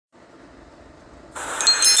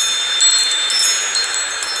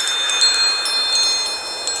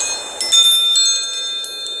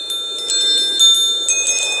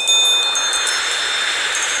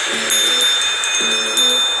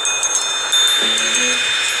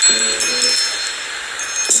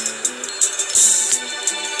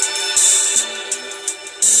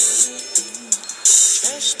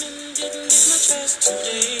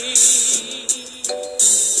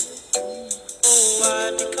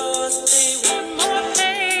'cause they want more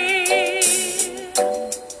pay.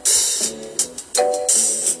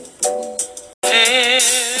 Fair,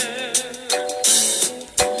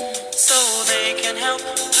 so they can help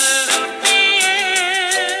pollute the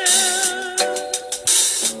air.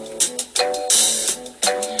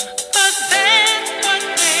 But that's what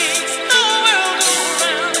makes the world go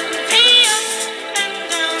round. The ups and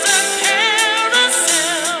downs are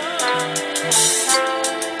carousel,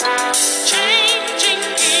 changing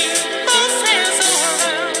people's hands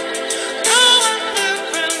around. Go and look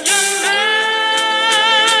round your mind.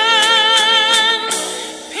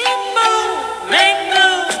 People make the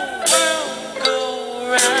world go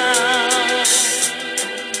round.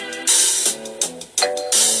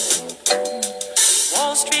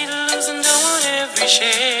 Wall Street losing dough on every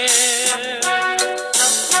share.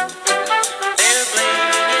 They're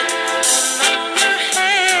blaming it on your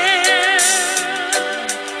hair.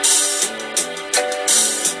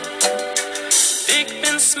 Big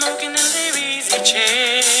Ben smoking in their easy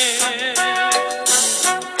chair.